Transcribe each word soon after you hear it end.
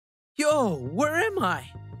Yo, where am I?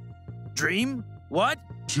 Dream? What?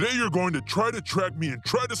 Today you're going to try to track me and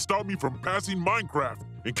try to stop me from passing Minecraft.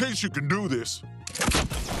 In case you can do this.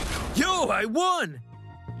 Yo, I won!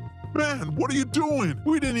 Man, what are you doing?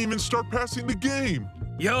 We didn't even start passing the game.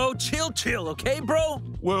 Yo, chill, okay, bro?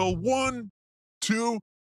 Well, 1, 2,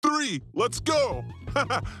 3, let's go.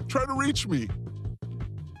 Try to reach me.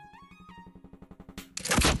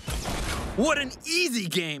 What an easy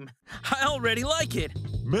game. I already like it.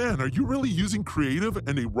 Man, are you really using creative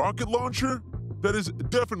and a rocket launcher? That is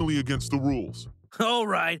definitely against the rules. All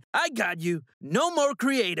right, I got you. No more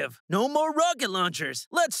creative. No more rocket launchers.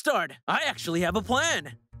 Let's start. I actually have a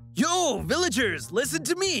plan. Yo, villagers, listen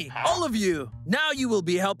to me. All of you. Now you will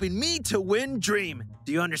be helping me to win Dream.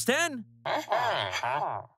 Do you understand?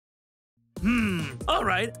 All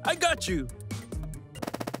right, I got you.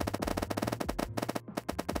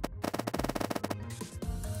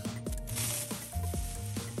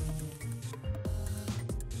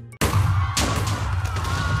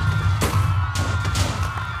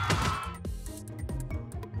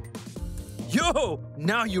 Yo,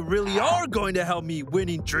 now you really are going to help me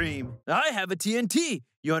winning Dream. I have a TNT,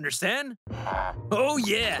 you understand? Oh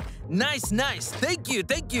yeah, nice. Thank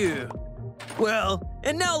you. Well,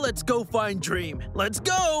 and now let's go find Dream. Let's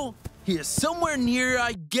go. He is somewhere near,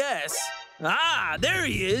 I guess. Ah, there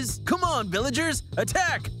he is. Come on, villagers,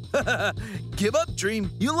 attack. Give up,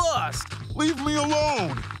 Dream, you lost. Leave me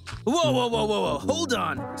alone. Whoa, hold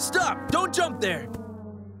on. Stop, don't jump there.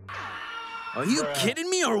 Are you kidding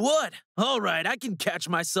me or what? All right, I can catch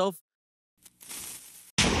myself.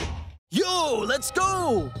 Yo, let's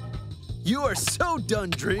go! You are so done,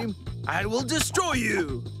 Dream. I will destroy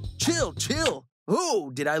you. Chill.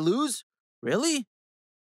 Oh, did I lose? Really?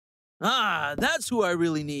 Ah, that's who I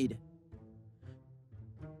really need.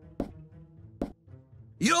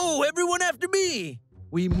 Yo, everyone after me!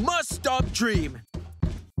 We must stop Dream.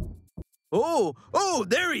 Oh,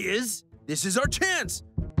 there he is. This is our chance.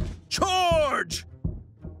 Charge!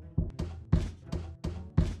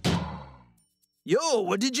 Yo,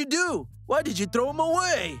 what did you do? Why did you throw him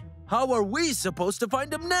away? How are we supposed to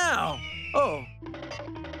find him now? Oh,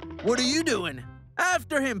 what are you doing?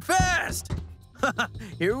 After him, fast!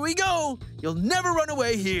 Here we go. You'll never run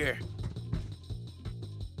away here.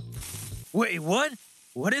 Wait, what?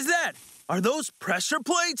 What is that? Are those pressure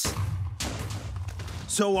plates?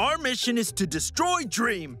 So our mission is to destroy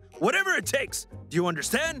Dream, whatever it takes. Do you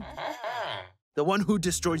understand? The one who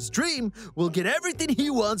destroys Dream will get everything he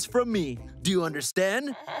wants from me. Do you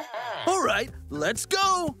understand? All right, let's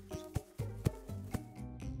go.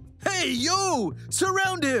 Hey, yo,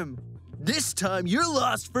 surround him. This time you're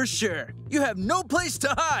lost for sure. You have no place to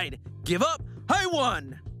hide. Give up, I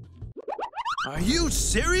won. Are you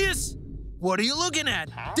serious? What are you looking at?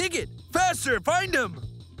 Dig it, faster, find him.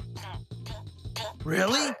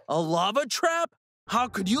 Really? A lava trap? How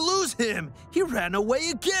could you lose him? He ran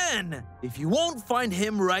away again. If you won't find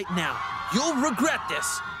him right now, you'll regret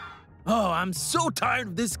this. Oh, I'm so tired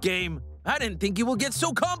of this game. I didn't think it would get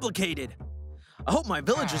so complicated. I hope my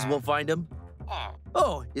villagers will find him.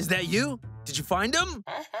 Oh, is that you? Did you find him?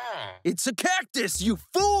 It's a cactus, you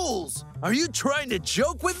fools! Are you trying to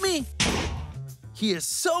joke with me? He is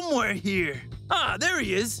somewhere here. Ah, there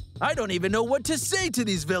he is. I don't even know what to say to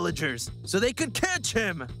these villagers, so they could catch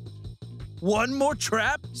him. One more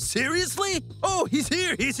trap? Seriously? Oh, he's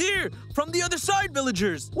here! From the other side,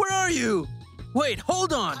 villagers! Where are you? Wait,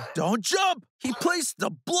 hold on! Don't jump! He placed the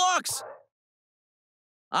blocks!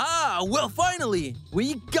 Ah, well, finally!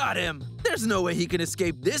 We got him! There's no way he can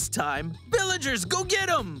escape this time! Villagers, go get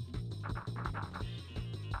him!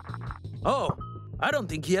 Oh, I don't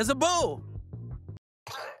think he has a bow.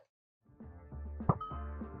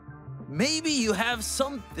 Maybe you have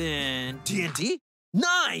something. TNT?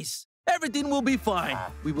 Nice! Everything will be fine.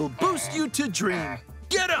 We will boost you to Dream.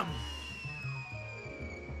 Get him!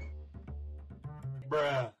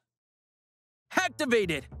 Bruh.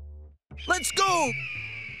 Activated. Let's go!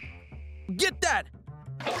 Get that!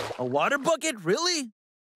 A water bucket? Really?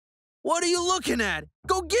 What are you looking at?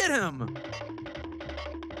 Go get him!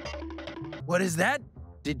 What is that?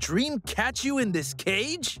 Did Dream catch you in this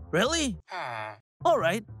cage? Really? All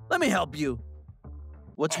right, let me help you.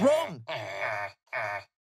 What's wrong?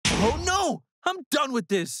 Oh no! I'm done with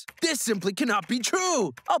this! This simply cannot be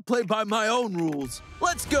true! I'll play by my own rules.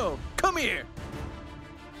 Let's go! Come here!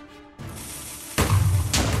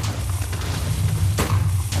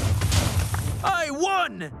 I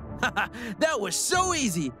won! That was so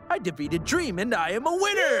easy! I defeated Dream and I am a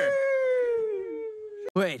winner!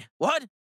 Wait, what?